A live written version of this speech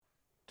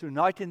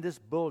tonight in this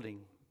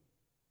building,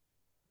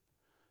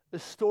 a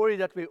story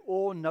that we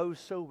all know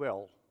so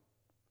well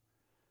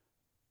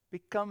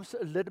becomes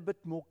a little bit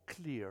more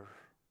clear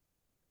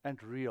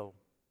and real.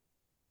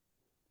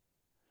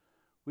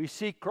 We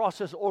see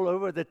crosses all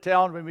over the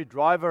town when we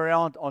drive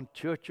around on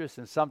churches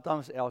and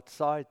sometimes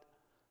outside.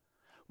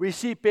 We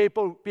see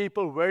people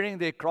wearing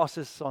their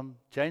crosses on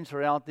chains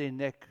around their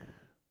neck.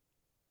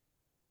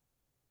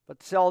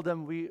 But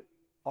seldom we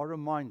are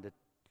reminded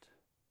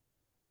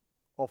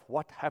of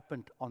what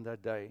happened on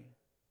that day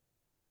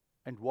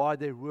and why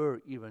there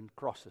were even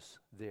crosses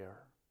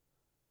there.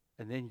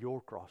 And then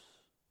your cross.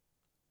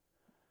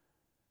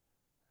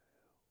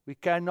 We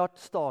cannot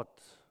start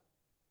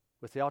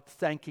without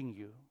thanking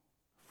you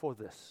for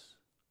this.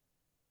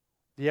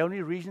 The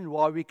only reason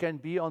why we can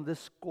be on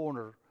this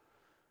corner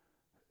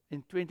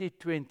in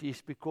 2020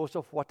 is because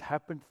of what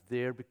happened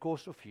there,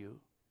 because of you,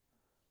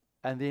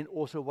 and then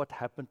also what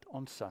happened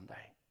on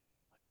Sunday,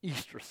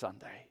 Easter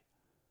Sunday.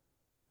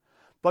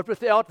 But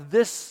without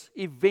this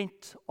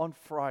event on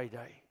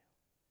Friday,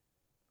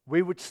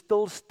 we would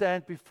still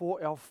stand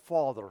before our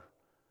Father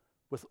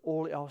with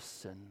all our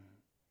sin.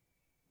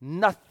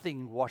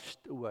 Nothing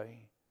washed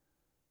away,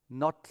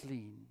 not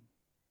clean.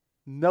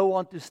 No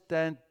one to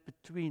stand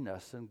between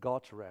us and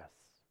God's wrath.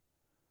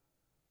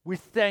 We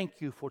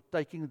thank you for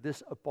taking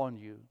this upon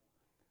you,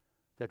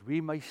 that we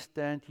may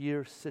stand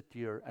here, sit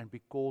here, and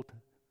be called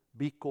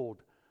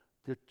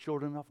the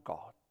children of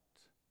God.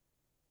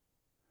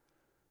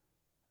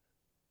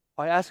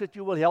 I ask that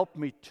you will help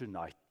me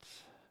tonight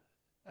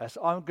as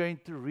I'm going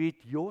to read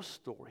your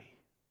story,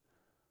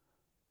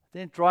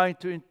 then trying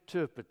to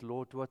interpret,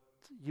 Lord, what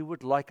you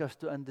would like us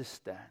to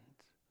understand.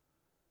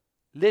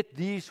 Let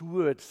these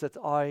words that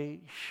I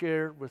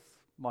share with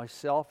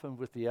myself and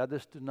with the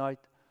others tonight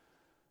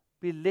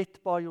be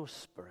led by your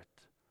Spirit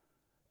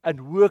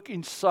and work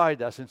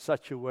inside us in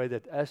such a way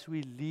that as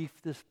we leave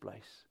this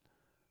place,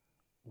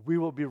 we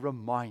will be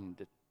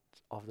reminded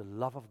of the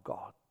love of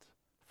God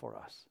for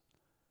us.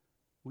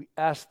 We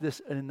ask this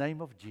in the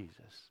name of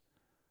Jesus,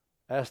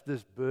 as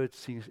this bird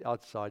sings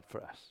outside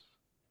for us.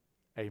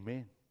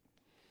 Amen.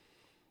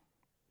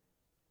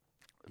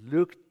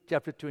 Luke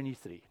chapter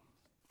 23.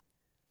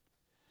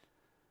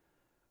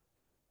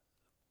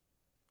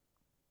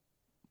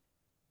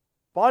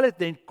 Pilate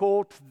then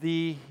called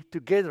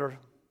together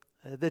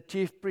the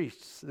chief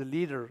priests, the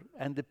leader,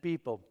 and the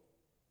people,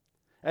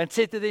 and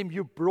said to them,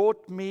 "You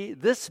brought me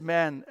this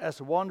man as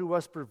one who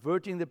was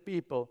perverting the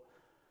people.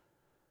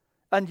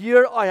 And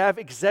here I have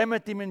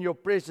examined him in your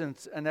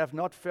presence and have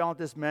not found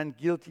this man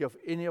guilty of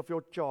any of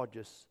your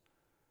charges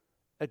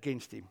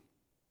against him.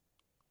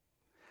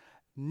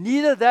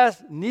 Neither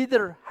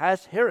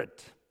has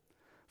Herod,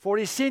 for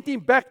he sent him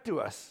back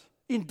to us.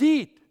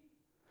 Indeed,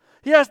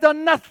 he has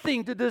done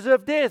nothing to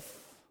deserve death.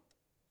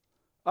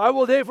 I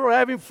will therefore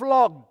have him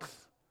flogged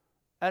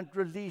and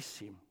release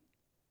him."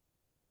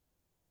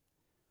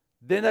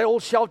 Then they all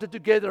shouted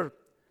together,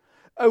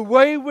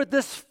 "Away with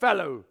this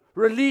fellow!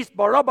 Release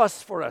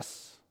Barabbas for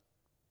us."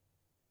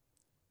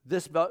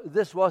 This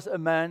was a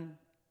man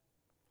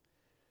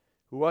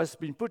who has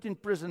been put in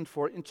prison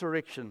for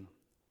insurrection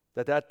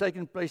that had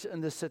taken place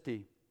in the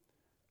city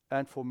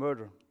and for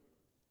murder.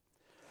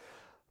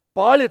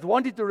 Pilate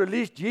wanted to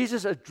release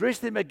Jesus,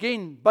 addressed them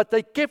again, but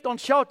they kept on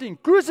shouting,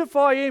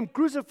 "Crucify him,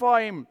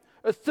 crucify him."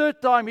 A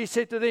third time he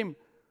said to them,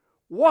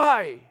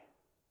 "Why?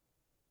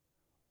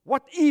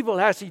 What evil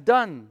has he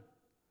done?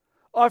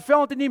 I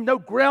found in him no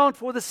ground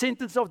for the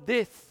sentence of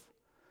death.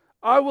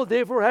 I will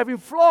therefore have him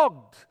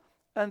flogged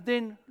and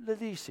then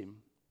release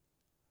him."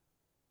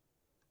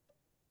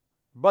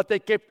 But they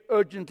kept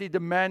urgently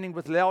demanding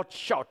with loud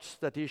shouts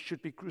that he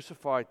should be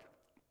crucified.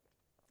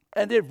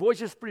 And their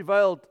voices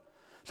prevailed.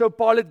 So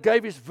Pilate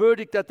gave his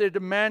verdict that their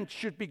demand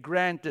should be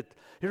granted.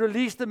 He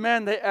released the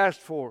man they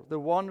asked for, the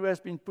one who has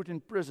been put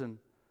in prison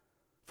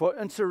for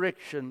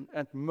insurrection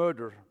and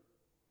murder.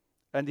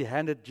 And he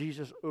handed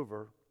Jesus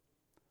over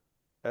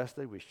as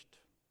they wished.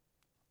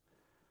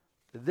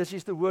 This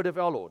is the word of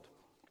our Lord.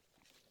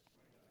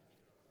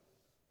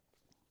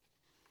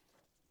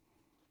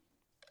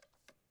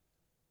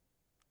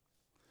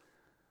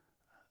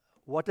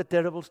 What a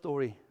terrible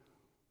story.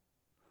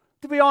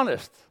 To be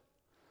honest,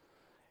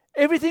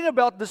 everything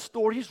about this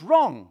story is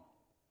wrong.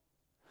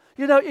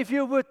 You know, if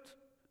you would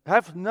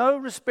have no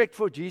respect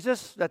for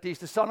Jesus, that he's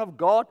the Son of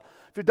God,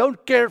 if you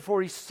don't care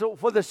for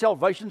the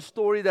salvation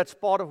story that's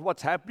part of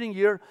what's happening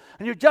here,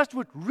 and you just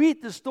would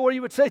read the story,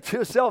 you would say to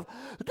yourself,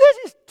 this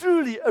is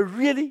truly a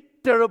really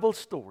terrible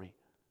story.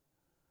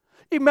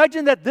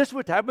 Imagine that this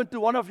would happen to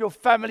one of your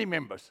family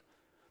members.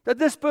 That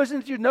this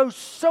person that you know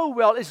so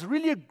well is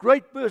really a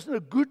great person, a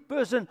good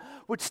person,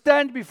 would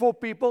stand before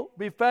people,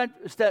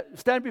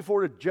 stand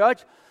before a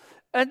judge,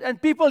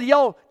 and people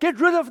yell, "Get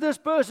rid of this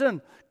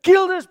person,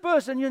 kill this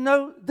person." You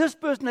know, this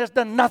person has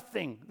done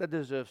nothing that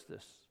deserves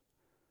this.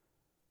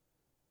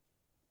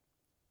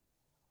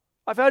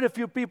 I've had a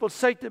few people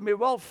say to me,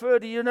 "Well,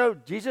 Ferdy, you know,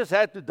 Jesus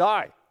had to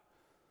die.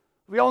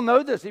 We all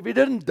know this. If he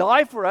didn't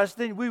die for us,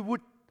 then we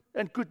would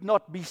and could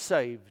not be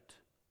saved."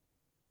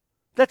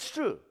 That's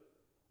true.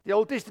 The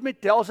Old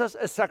Testament tells us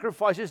a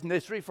sacrifice is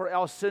necessary for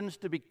our sins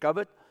to be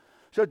covered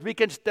so that we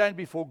can stand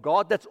before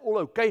God. That's all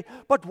okay.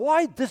 But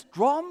why this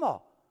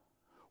drama?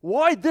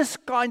 Why this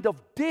kind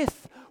of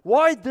death?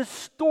 Why this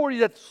story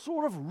that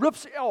sort of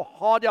rips our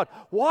heart out?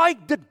 Why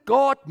did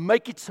God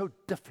make it so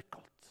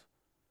difficult?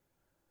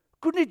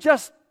 Couldn't He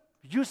just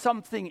use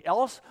something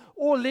else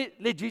or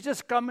let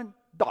Jesus come and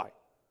die?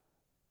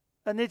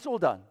 And it's all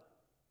done.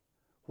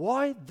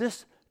 Why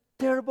this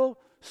terrible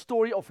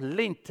story of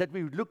Lent that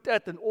we looked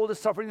at and all the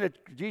suffering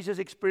that Jesus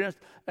experienced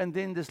and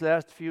then this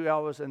last few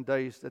hours and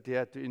days that He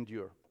had to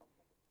endure?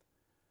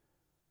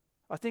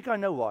 I think I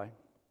know why.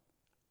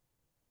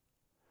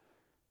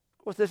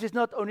 Because this is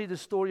not only the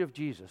story of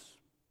Jesus,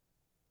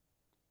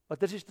 but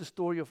this is the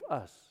story of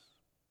us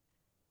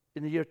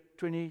in the year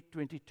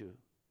 2022.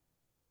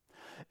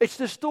 It's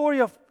the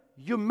story of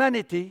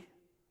humanity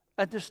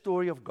and the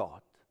story of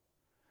God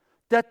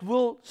that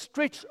will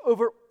stretch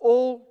over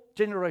all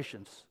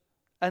generations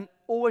and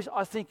always,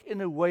 I think, in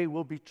a way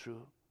will be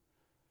true.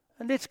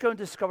 And let's go and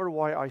discover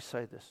why I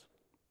say this.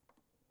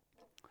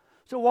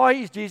 So why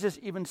is Jesus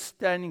even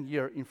standing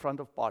here in front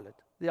of Pilate?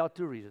 There are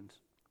two reasons.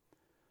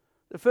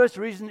 The first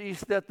reason is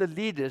that the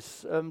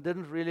leaders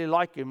didn't really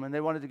like Him and they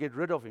wanted to get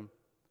rid of Him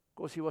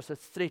because He was a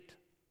threat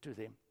to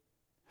them.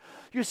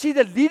 You see,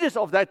 the leaders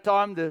of that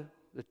time, the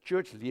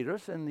church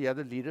leaders and the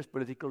other leaders,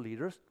 political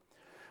leaders,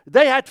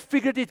 they had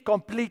figured it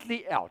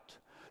completely out.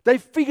 They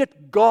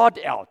figured God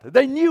out.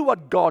 They knew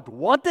what God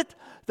wanted.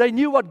 They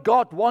knew what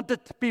God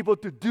wanted people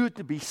to do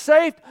to be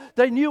saved.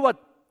 They knew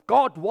what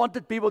God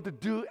wanted people to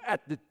do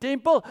at the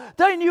temple.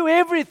 They knew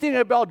everything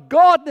about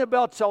God and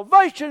about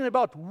salvation and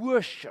about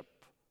worship.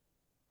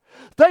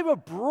 They were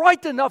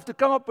bright enough to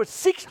come up with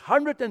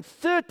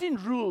 613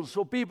 rules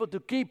for people to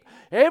keep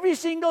every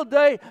single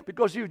day,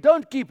 because if you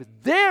don't keep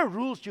their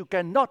rules, you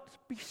cannot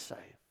be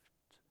saved.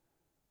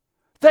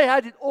 They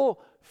had it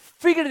all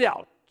figured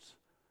out,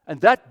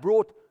 and that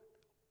brought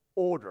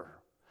order.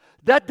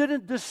 That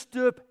didn't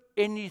disturb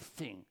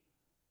anything.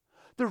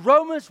 The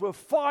Romans were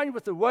fine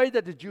with the way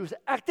that the Jews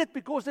acted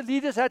because the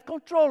leaders had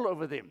control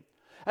over them.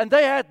 And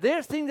they had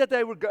their thing that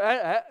they were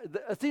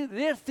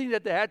their thing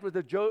that they had with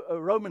the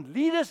Roman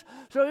leaders.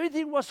 So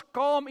everything was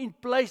calm, in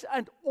place,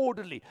 and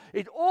orderly.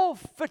 It all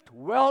fit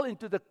well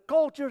into the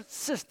culture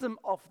system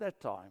of that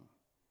time.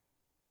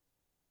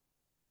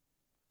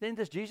 Then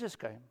this Jesus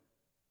came.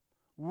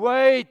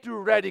 Way too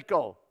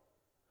radical.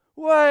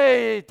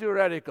 Way too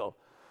radical.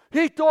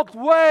 He talked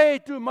way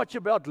too much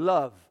about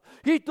love.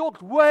 He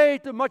talked way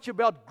too much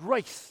about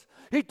grace.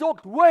 He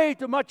talked way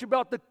too much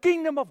about the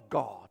kingdom of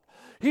God.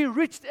 He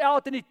reached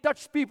out and He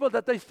touched people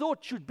that they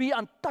thought should be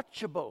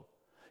untouchable.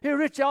 He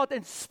reached out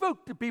and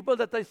spoke to people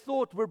that they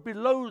thought were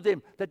below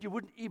them, that you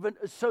wouldn't even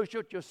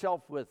associate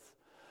yourself with.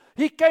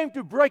 He came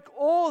to break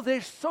all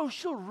their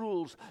social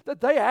rules that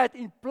they had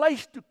in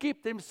place to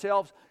keep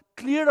themselves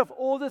clear of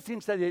all the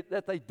things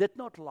that they did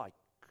not like.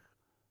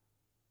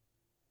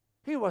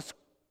 He was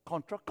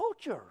contra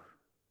culture.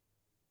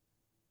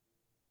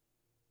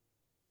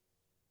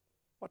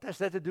 What has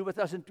that to do with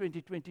us in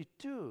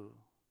 2022?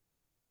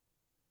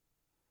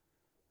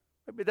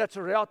 Maybe that's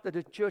a route that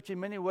the church in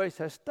many ways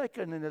has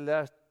taken in the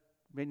last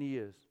many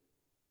years.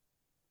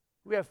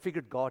 We have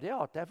figured God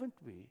out, haven't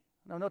we?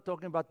 And I'm not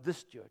talking about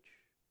this church,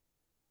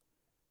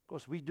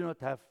 because we do not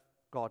have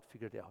God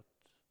figured out.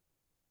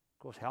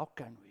 Because how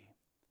can we?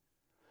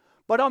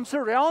 But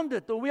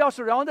we are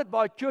surrounded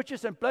by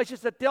churches and places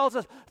that tells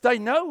us they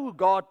know who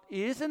God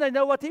is and they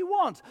know what He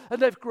wants.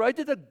 And they've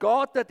created a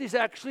God that is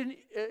actually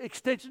an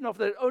extension of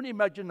their own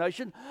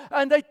imagination.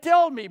 And they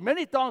tell me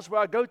many times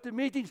where I go to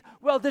meetings,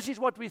 well, this is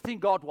what we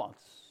think God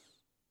wants.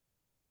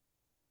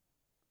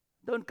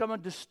 Don't come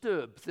and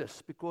disturb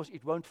this, because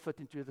it won't fit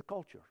into the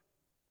culture.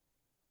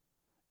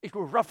 It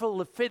will ruffle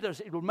the feathers.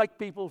 It will make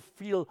people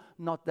feel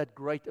not that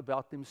great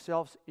about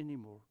themselves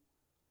anymore.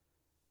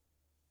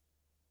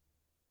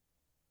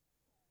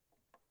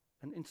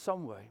 And in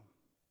some way,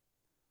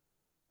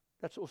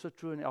 that's also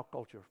true in our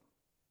culture.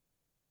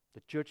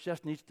 The church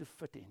just needs to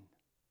fit in.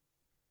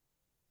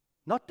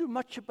 Not too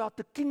much about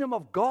the kingdom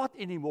of God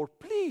anymore,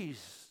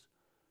 please.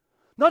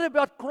 Not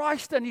about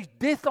Christ and His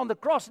death on the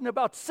cross and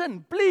about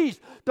sin.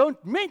 Please,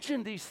 don't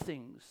mention these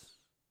things.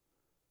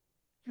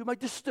 You may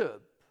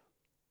disturb.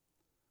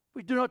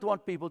 We do not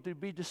want people to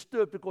be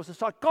disturbed, because the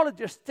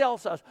psychologist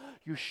tells us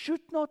you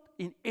should not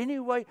in any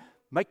way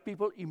make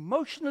people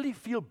emotionally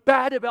feel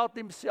bad about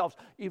themselves,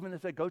 even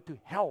if they go to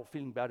hell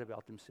feeling bad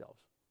about themselves.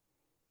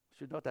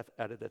 Should not have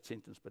added that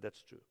sentence, but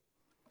that's true.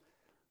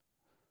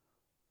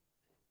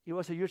 It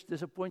was a huge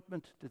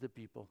disappointment to the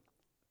people.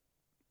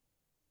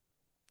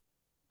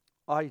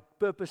 I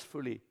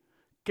purposefully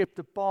kept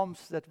the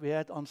palms that we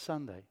had on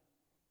Sunday.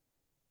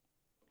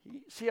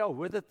 See how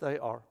withered they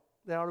are.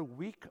 They are a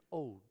week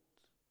old.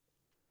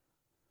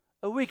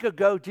 A week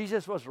ago,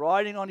 Jesus was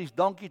riding on His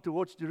donkey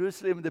towards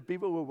Jerusalem, and the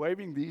people were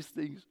waving these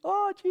things.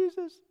 Oh,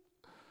 Jesus!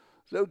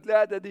 So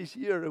glad that He's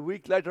here. A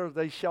week later,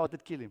 they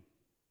shouted, kill Him.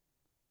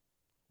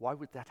 Why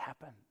would that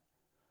happen?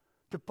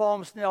 The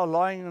palms now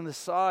lying on the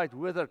side,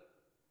 withered.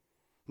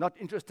 not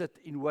interested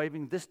in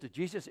waving this to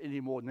Jesus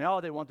anymore. Now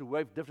they want to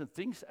wave different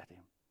things at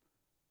him,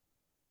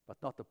 but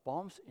not the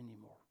palms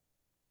anymore.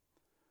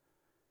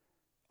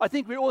 I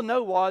think we all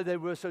know why they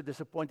were so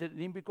disappointed in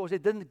him, because he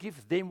didn't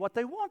give them what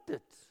they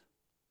wanted.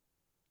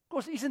 Of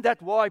course, isn't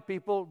that why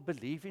people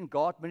believe in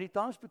God many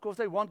times? Because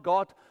they want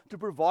God to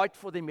provide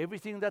for them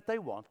everything that they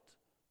want.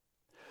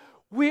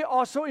 We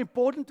are so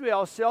important to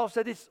ourselves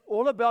that it's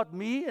all about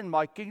me and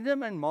my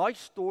kingdom and my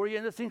story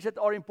and the things that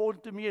are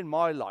important to me in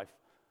my life.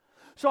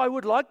 So I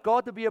would like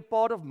God to be a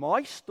part of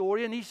my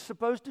story, and he's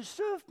supposed to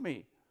serve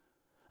me.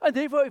 And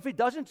therefore, if he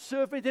doesn't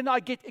serve me, then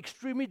I get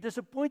extremely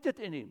disappointed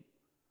in him.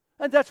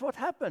 And that's what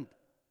happened.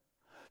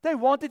 They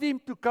wanted him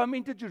to come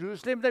into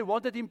Jerusalem. They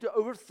wanted him to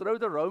overthrow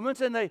the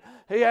Romans, and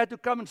he had to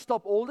come and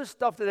stop all the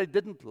stuff that they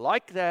didn't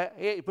like.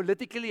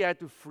 Politically, he had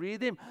to free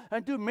them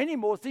and do many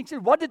more things.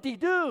 And what did he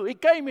do? He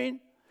came in.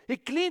 He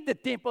cleaned the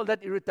temple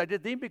that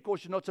irritated them,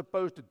 because you're not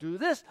supposed to do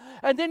this.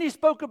 And then he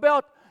spoke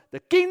about the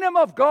kingdom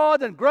of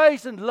God and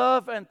grace and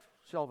love and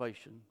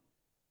salvation.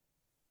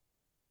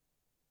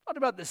 Not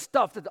about the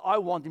stuff that I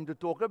want him to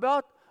talk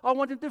about. I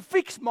want him to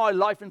fix my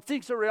life and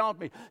things around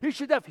me. He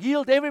should have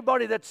healed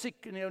everybody that's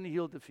sick, and he only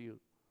healed a few,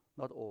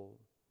 not all.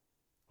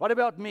 What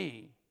about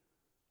me?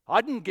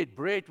 I didn't get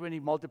bread when he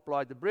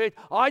multiplied the bread.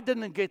 I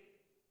didn't get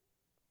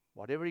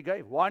whatever he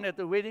gave, wine at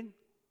the wedding.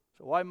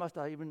 So why must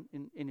I even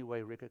in any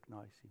way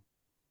recognize him?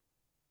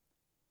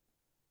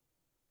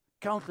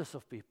 Countless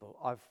of people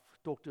I've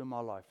talked to in my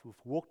life who've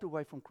walked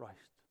away from Christ.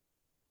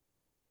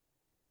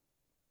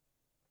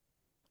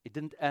 He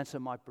didn't answer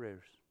my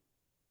prayers.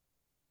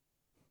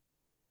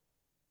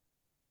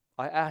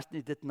 I asked, and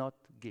he did not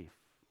give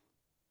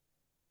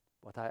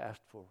what I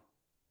asked for.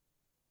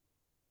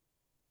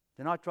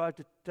 Then I tried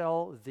to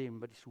tell them,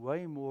 but it's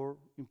way more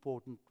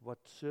important what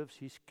serves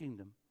his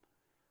kingdom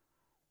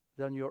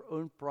than your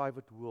own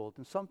private world.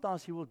 And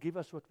sometimes he will give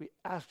us what we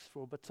ask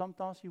for, but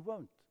sometimes he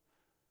won't.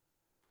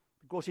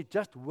 Because he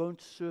just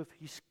won't serve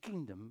his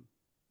kingdom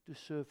to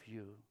serve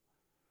you.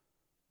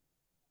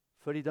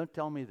 Freddie, don't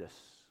tell me this.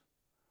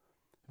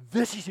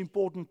 This is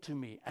important to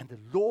me, and the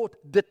Lord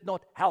did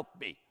not help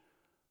me.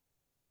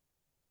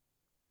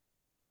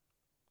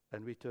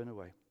 And we turn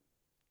away.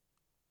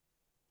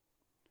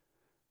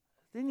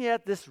 Then he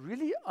had this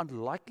really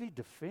unlikely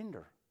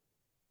defender,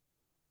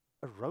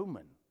 a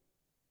Roman.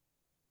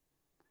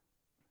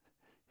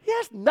 He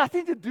has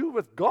nothing to do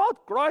with God,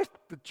 Christ,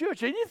 the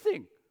church,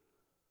 anything.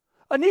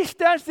 And he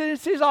stands there and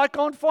says, I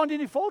can't find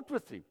any fault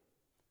with him.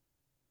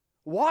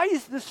 Why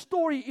is this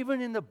story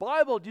even in the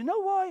Bible? Do you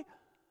know why?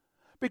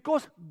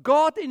 Because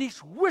God in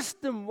his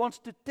wisdom wants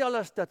to tell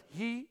us that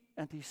he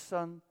and his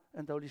Son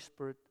and the Holy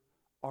Spirit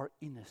are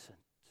innocent.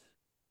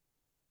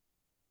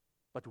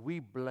 But we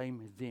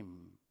blame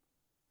them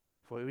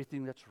for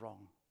everything that's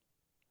wrong.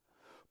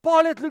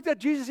 Pilate looked at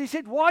Jesus. He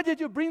said, why did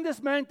you bring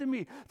this man to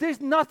me?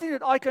 There's nothing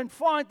that I can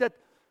find that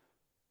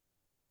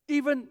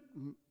even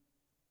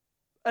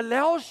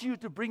allows you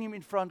to bring him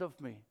in front of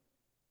me.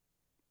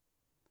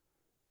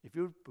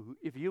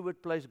 If you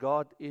would place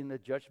God in the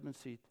judgment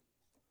seat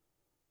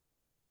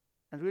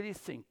and really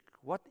think,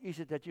 what is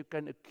it that you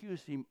can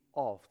accuse him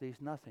of? There's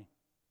nothing.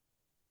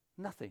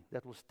 Nothing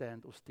that will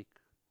stand or stick.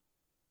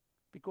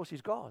 Because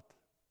he's God.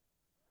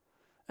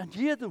 And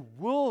here the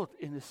world,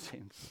 in a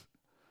sense,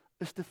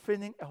 is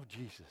defending our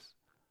Jesus.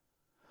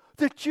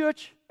 The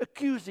church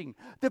accusing.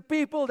 The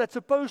people that's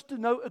supposed to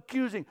know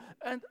accusing.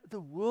 And the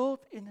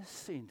world, in a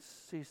sense,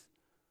 says,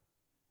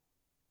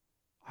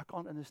 I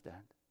can't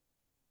understand.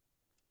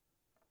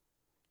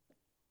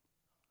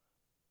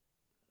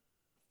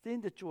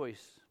 Then the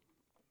choice.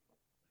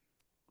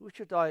 Who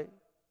should I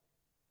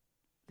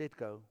let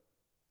go?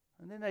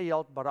 And then they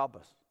yelled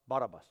Barabbas.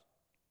 Barabbas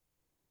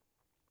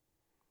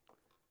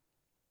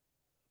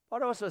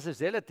was a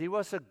zealot. He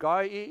was a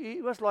guy,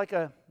 he was like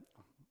a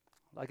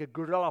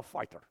guerrilla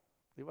fighter.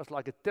 He was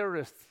like a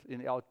terrorist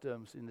in our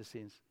terms, in a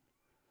sense.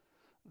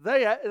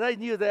 They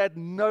knew they had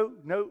no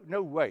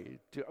way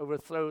to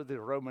overthrow the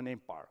Roman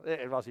Empire.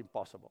 It was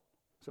impossible.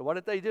 So what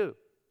did they do?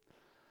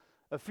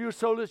 A few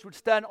soldiers would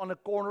stand on a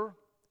corner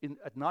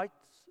at night,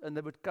 and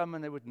they would come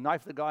and they would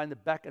knife the guy in the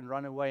back and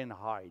run away and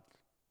hide.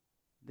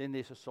 Then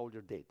there's a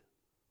soldier dead,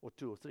 or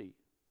two or three.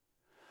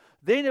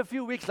 Then a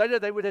few weeks later,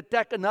 they would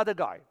attack another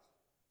guy.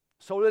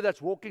 Soldier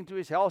that's walking to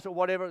his house or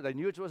whatever, they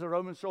knew it was a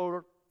Roman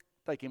soldier,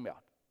 take him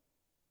out.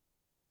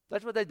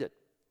 That's what they did.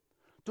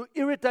 To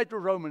irritate the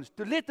Romans,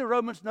 to let the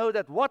Romans know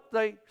that what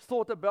they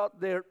thought about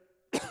their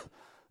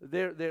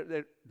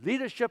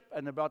leadership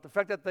and about the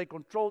fact that they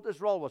controlled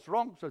Israel was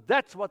wrong. So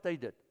that's what they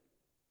did.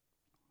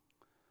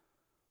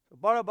 So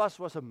Barabbas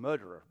was a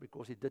murderer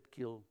because he did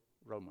kill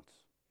Romans.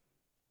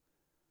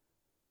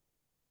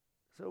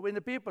 So when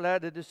the people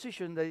had a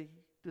decision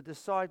to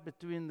decide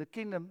between the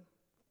kingdom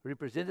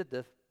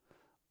representative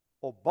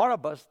or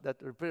Barabbas that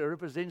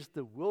represents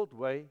the world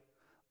way,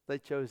 they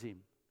chose him.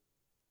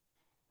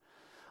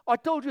 I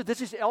told you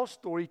this is our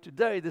story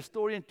today, the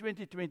story in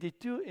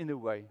 2022 in a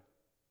way.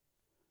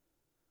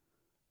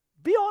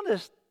 Be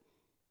honest.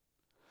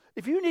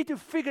 If you need to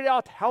figure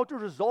out how to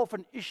resolve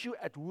an issue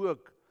at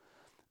work,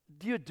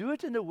 Do you do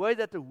it in the way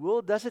that the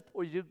world does it,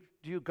 or do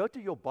you go to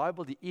your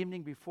Bible the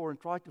evening before and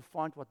try to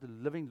find what the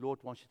living Lord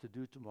wants you to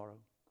do tomorrow?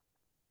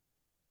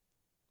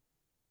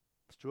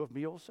 It's true of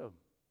me also.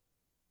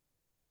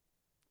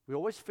 We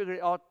always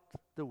figure out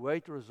the way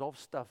to resolve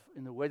stuff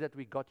in the way that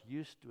we got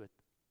used to it,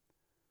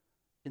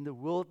 in the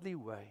worldly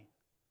way.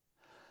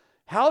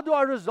 How do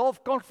I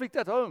resolve conflict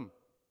at home?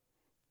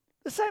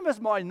 The same as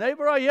my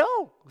neighbor. I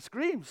yell,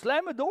 scream,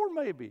 slam a door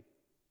maybe.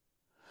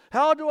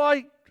 How do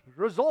I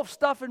resolve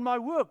stuff in my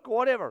work or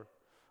whatever?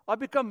 I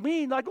become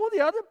mean like all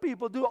the other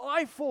people do.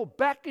 I fall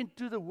back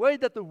into the way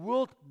that the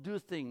world do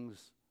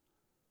things.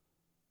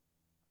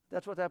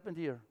 That's what happened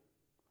here.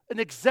 An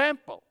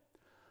example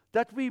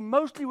that we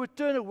mostly would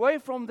turn away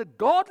from the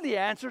godly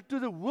answer to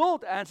the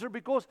world answer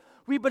because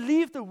we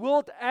believe the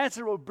world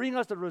answer will bring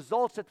us the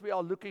results that we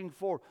are looking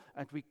for,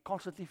 and we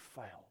constantly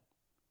fail.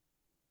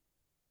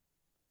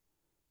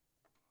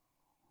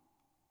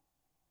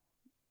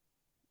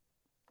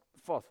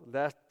 Fourth,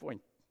 last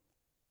point.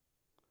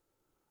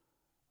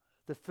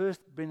 The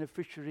first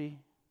beneficiary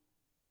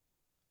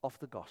of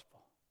the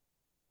gospel.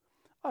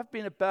 I've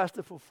been a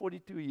pastor for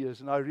 42 years,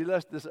 and I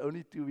realized this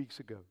only 2 weeks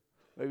ago,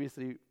 maybe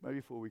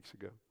 4 weeks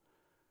ago,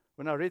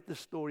 when I read the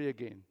story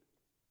again.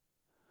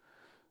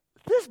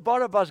 This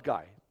Barabbas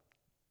guy,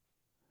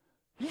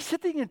 he's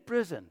sitting in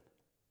prison.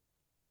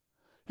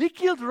 He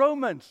killed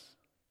Romans.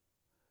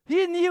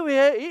 He knew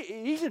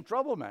he's in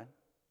trouble, man.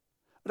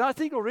 And I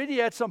think already he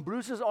had some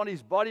bruises on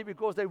his body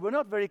because they were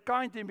not very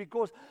kind to him,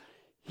 because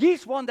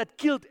he's one that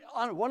killed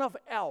one of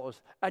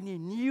ours, and he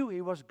knew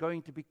he was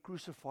going to be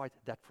crucified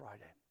that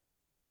Friday.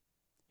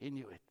 He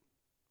knew it.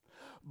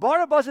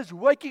 Barabbas is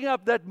waking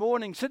up that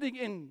morning, sitting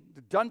in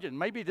the dungeon.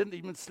 Maybe he didn't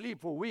even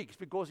sleep for weeks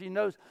because he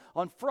knows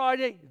on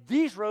Friday,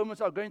 these Romans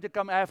are going to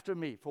come after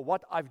me for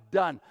what I've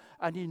done.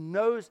 And he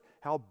knows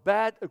how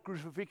bad a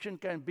crucifixion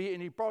can be,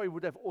 and he probably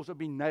would have also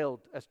been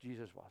nailed as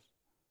Jesus was,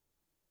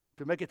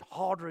 to make it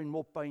harder and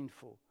more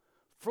painful.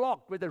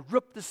 Flogged, where they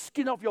rip the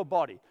skin off your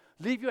body,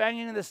 leave you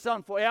hanging in the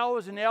sun for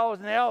hours and hours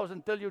and hours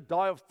until you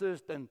die of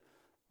thirst and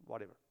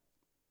whatever.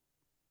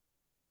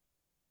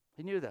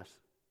 He knew this.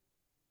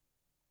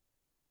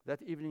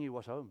 That evening he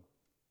was home.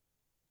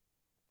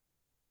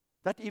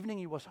 That evening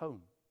he was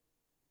home,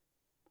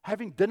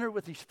 having dinner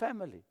with his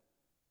family.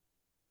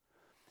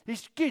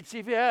 His kids,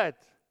 if he had,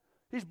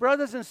 his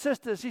brothers and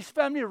sisters, his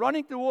family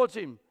running towards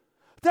him.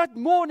 That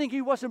morning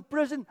he was in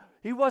prison.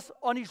 He was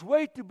on his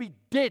way to be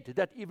dead.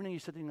 That evening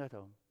he's sitting at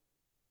home,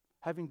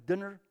 having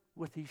dinner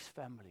with his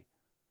family.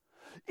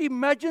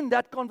 Imagine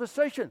that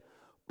conversation.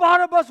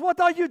 Barabbas,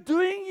 what are you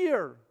doing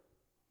here?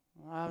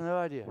 I have no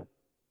idea.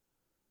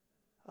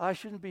 I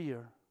shouldn't be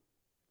here.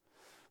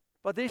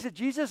 But there's a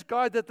Jesus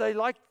guy that they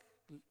like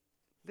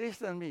less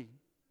than me.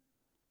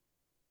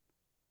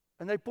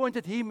 And they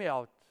pointed him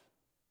out.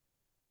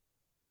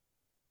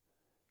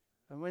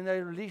 And when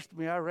they released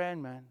me, I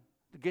ran, man,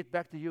 to get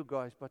back to you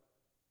guys. But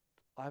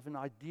I have an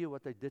idea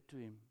what they did to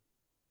him,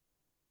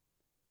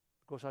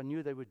 because I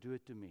knew they would do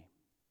it to me.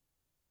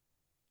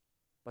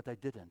 But they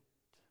didn't.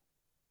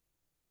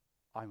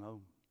 I'm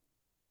home.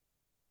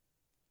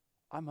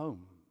 I'm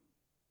home.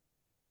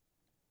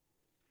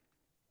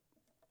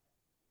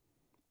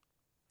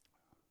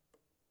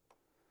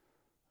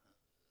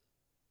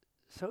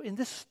 So in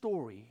this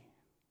story,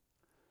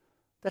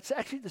 that's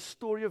actually the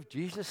story of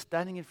Jesus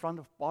standing in front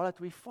of Pilate.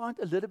 We find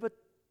a little bit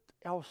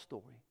our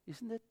story,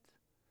 isn't it?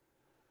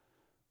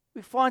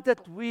 We find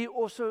that we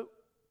also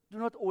do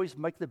not always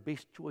make the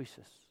best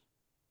choices.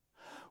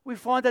 We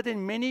find that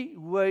in many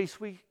ways,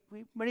 we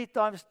many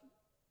times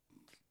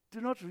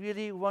do not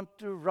really want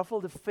to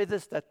ruffle the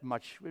feathers that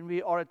much. When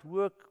we are at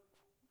work,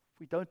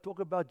 we don't talk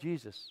about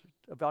Jesus,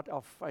 about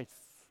our faith,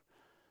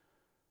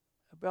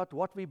 about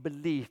what we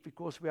believe,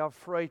 because we are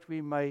afraid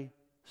we may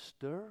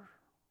stir.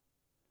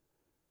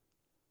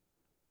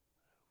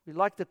 We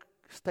like the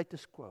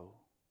status quo.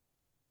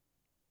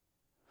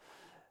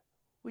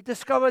 We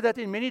discover that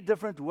in many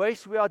different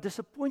ways we are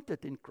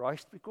disappointed in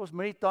Christ, because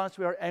many times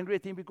we are angry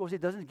at Him because He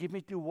doesn't give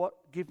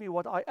me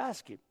what I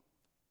ask Him.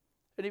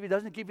 And if He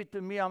doesn't give it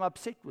to me, I'm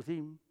upset with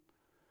Him,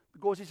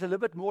 because He's a little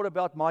bit more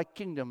about my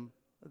kingdom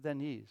than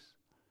His.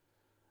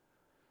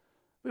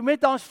 We many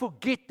times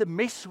forget the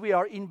mess we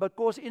are in,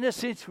 because in a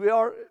sense we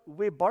are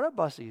where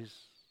Barabbas is,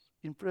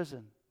 in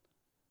prison.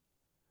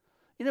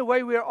 In a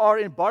way we are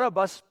in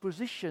Barabbas'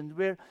 position,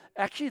 where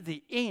actually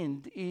the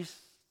end is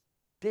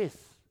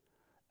death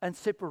and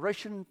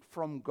separation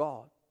from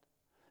God.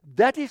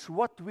 That is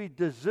what we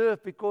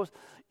deserve, because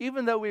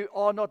even though we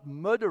are not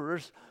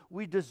murderers,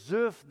 we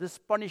deserve this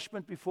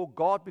punishment before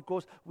God,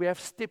 because we have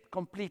stepped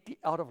completely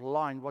out of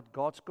line what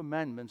God's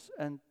commandments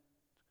and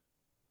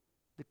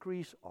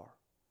decrees are.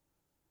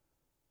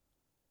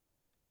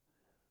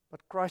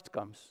 But Christ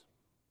comes,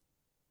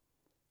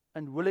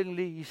 and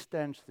willingly He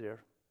stands there.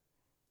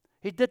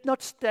 He did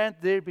not stand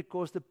there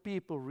because the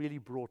people really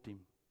brought Him.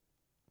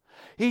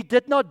 He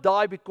did not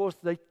die because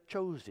they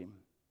chose Him.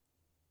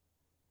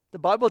 The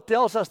Bible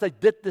tells us they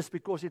did this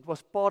because it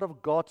was part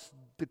of God's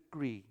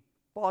decree,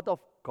 part of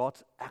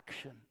God's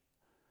action.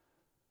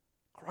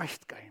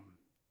 Christ came.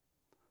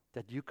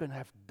 that you can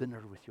have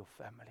dinner with your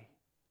family.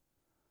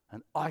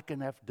 And I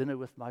can have dinner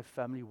with my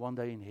family one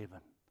day in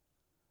heaven.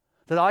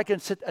 That I can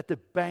sit at the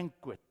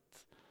banquet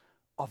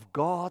of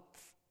God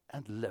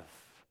and live.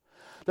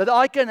 That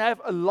I can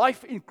have a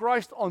life in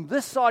Christ on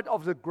this side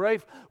of the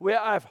grave where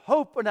I have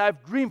hope and I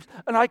have dreams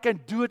and I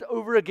can do it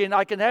over again.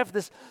 I can have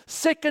this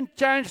second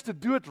chance to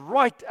do it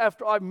right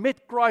after I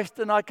met Christ,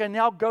 and I can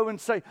now go and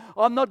say,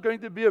 I'm not going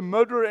to be a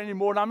murderer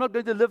anymore and I'm not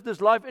going to live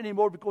this life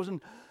anymore because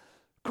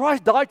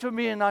Christ died for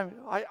me and I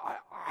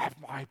have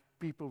my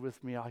people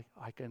with me. I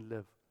can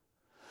live.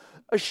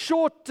 A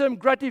short-term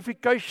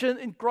gratification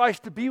in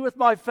Christ to be with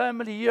my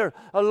family here.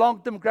 A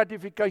long-term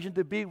gratification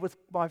to be with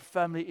my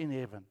family in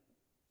heaven.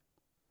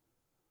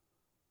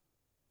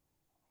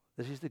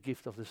 This is the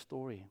gift of the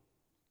story.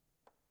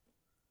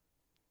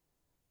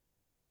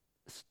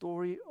 A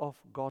story of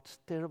God's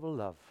terrible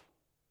love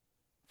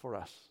for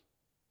us.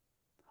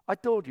 I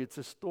told you it's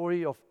a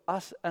story of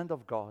us and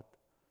of God.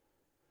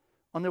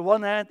 On the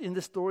one hand, in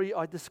the story,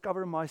 I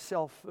discover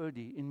myself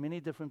early in many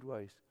different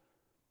ways.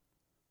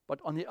 But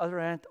on the other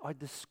hand, I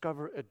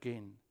discover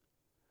again,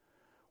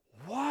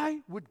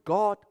 why would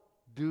God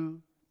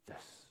do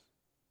this?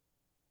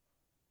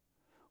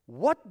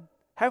 What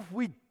have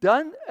we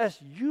done as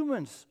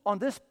humans on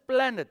this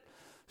planet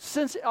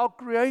since our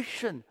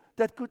creation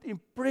that could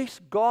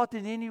impress God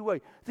in any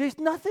way? There's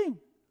nothing.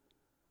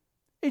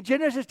 In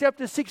Genesis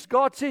chapter 6,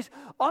 God says,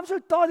 I'm so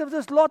tired of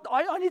this lot.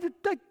 I need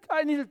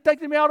to take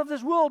them out of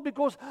this world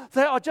because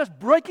they are just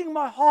breaking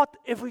my heart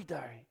every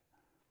day.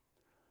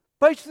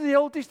 Page to the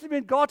Old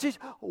Testament, God says,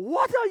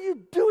 what are you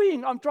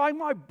doing? I'm trying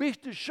my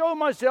best to show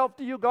myself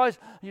to you guys.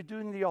 You're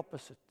doing the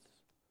opposite.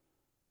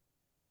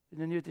 In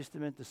the New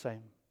Testament, the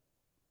same.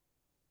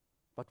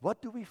 But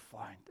what do we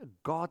find? A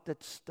God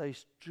that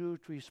stays true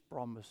to His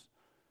promise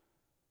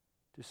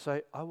to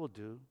say, I will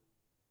do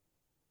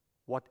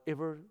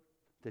whatever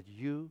that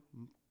you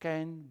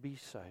can be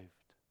saved.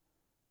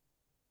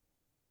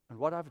 And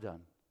what I've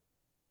done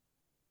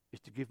is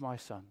to give my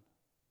Son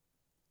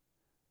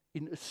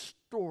in a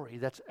story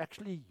that's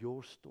actually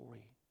your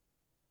story,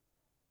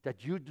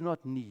 that you do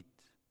not need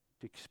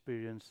to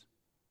experience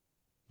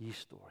His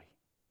story.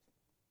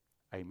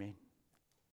 Amen.